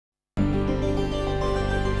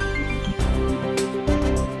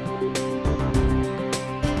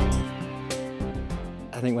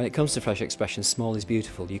when it comes to fresh expression, small is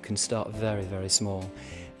beautiful. You can start very, very small.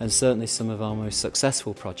 And certainly some of our most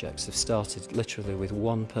successful projects have started literally with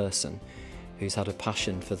one person who's had a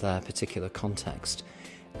passion for their particular context,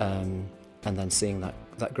 and then seeing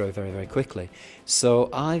that grow very, very quickly. So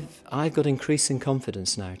I've got increasing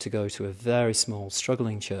confidence now to go to a very small,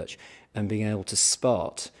 struggling church and being able to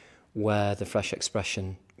spot where the fresh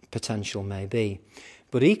expression potential may be.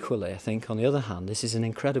 But equally, I think, on the other hand, this is an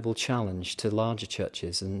incredible challenge to larger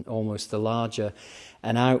churches, and almost the larger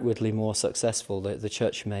and outwardly more successful the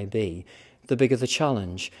church may be, the bigger the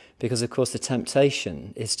challenge. Because, of course, the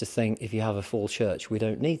temptation is to think, if you have a full church, we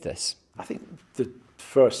don't need this. I think the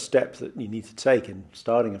first step that you need to take in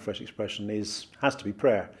starting a fresh expression has to be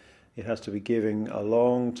prayer. It has to be giving a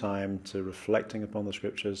long time to reflecting upon the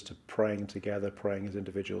scriptures, to praying together, praying as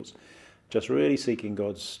individuals, just really seeking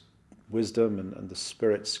God's wisdom and the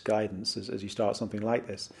Spirit's guidance as you start something like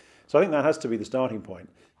this. So I think that has to be the starting point.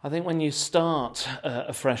 I think when you start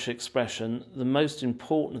a fresh expression, the most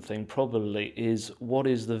important thing probably is, what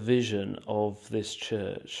is the vision of this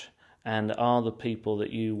church? And are the people that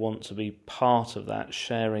you want to be part of that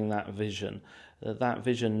sharing that vision? That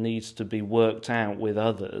vision needs to be worked out with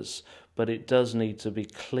others, but it does need to be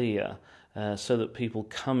clear so that people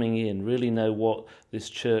coming in really know what this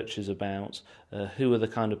church is about, who are the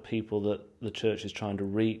kind of people that the church is trying to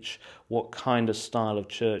reach, what kind of style of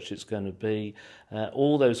church it's going to be.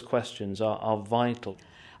 All those questions are vital.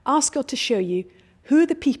 Ask God to show you who are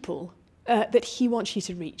the people that he wants you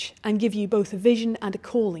to reach, and give you both a vision and a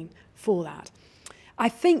calling for that. I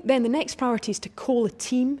think then the next priority is to call a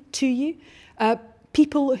team to you,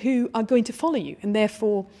 people who are going to follow you and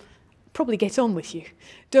therefore probably get on with you.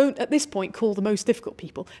 Don't, at this point, call the most difficult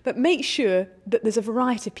people, but make sure that there's a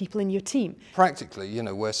variety of people in your team. Practically,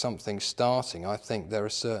 where something's starting, I think there are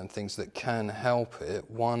certain things that can help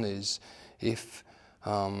it. One is if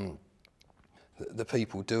the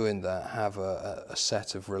people doing that have a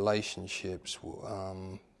set of relationships,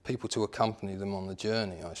 people to accompany them on the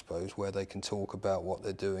journey, I suppose, where they can talk about what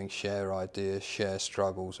they're doing, share ideas, share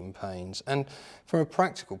struggles and pains. And from a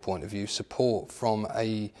practical point of view, support from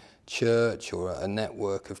a church or a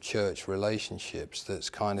network of church relationships that's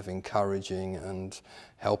kind of encouraging and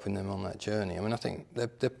helping them on that journey. I mean, I think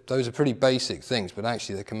those are pretty basic things, but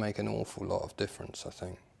actually they can make an awful lot of difference, I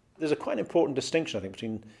think. There's a quite important distinction, I think,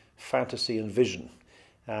 between fantasy and vision.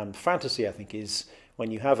 Fantasy, I think, is when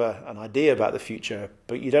you have an idea about the future,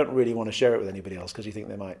 but you don't really want to share it with anybody else because you think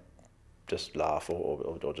they might just laugh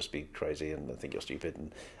or just be crazy and think you're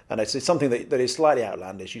stupid. And it's something that is slightly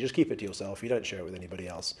outlandish. You just keep it to yourself. You don't share it with anybody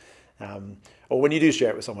else. Or when you do share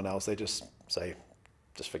it with someone else, they just say,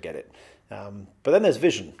 just forget it. But then there's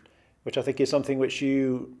vision, which I think is something which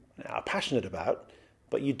you are passionate about,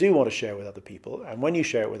 but you do want to share with other people. And when you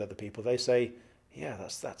share it with other people, they say, yeah,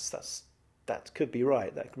 that could be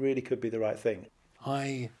right. That really could be the right thing.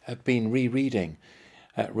 I have been rereading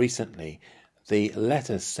recently the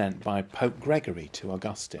letters sent by Pope Gregory to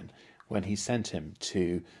Augustine when he sent him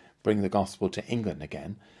to bring the gospel to England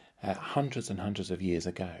again, hundreds and hundreds of years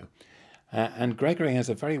ago. And Gregory has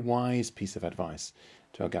a very wise piece of advice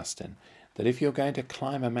to Augustine, that if you're going to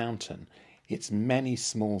climb a mountain, it's many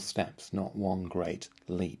small steps, not one great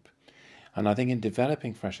leap. And I think in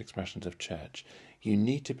developing fresh expressions of church, you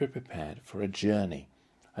need to be prepared for a journey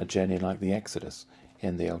like the Exodus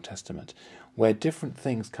in the Old Testament, where different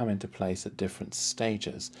things come into place at different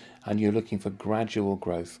stages, and you're looking for gradual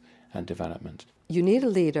growth and development. You need a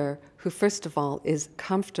leader who, first of all, is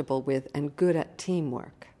comfortable with and good at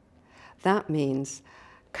teamwork. That means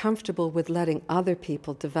comfortable with letting other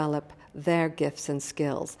people develop their gifts and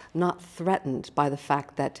skills, not threatened by the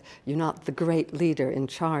fact that you're not the great leader in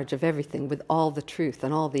charge of everything with all the truth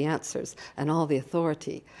and all the answers and all the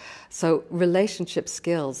authority. So relationship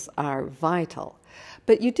skills are vital.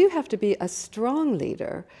 But you do have to be a strong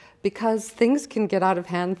leader, because things can get out of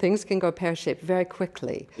hand, things can go pear-shaped very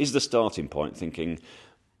quickly. Is the starting point thinking,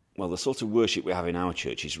 well, the sort of worship we have in our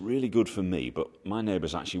church is really good for me, but my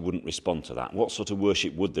neighbours actually wouldn't respond to that. What sort of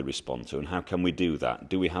worship would they respond to, and how can we do that?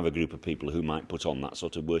 Do we have a group of people who might put on that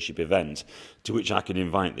sort of worship event to which I can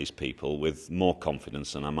invite these people with more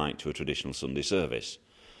confidence than I might to a traditional Sunday service?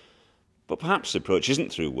 But perhaps the approach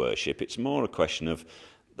isn't through worship. It's more a question of,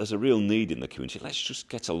 there's a real need in the community. Let's just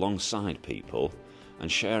get alongside people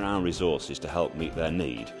and share our resources to help meet their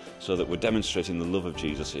need, so that we're demonstrating the love of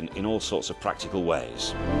Jesus in all sorts of practical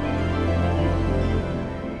ways.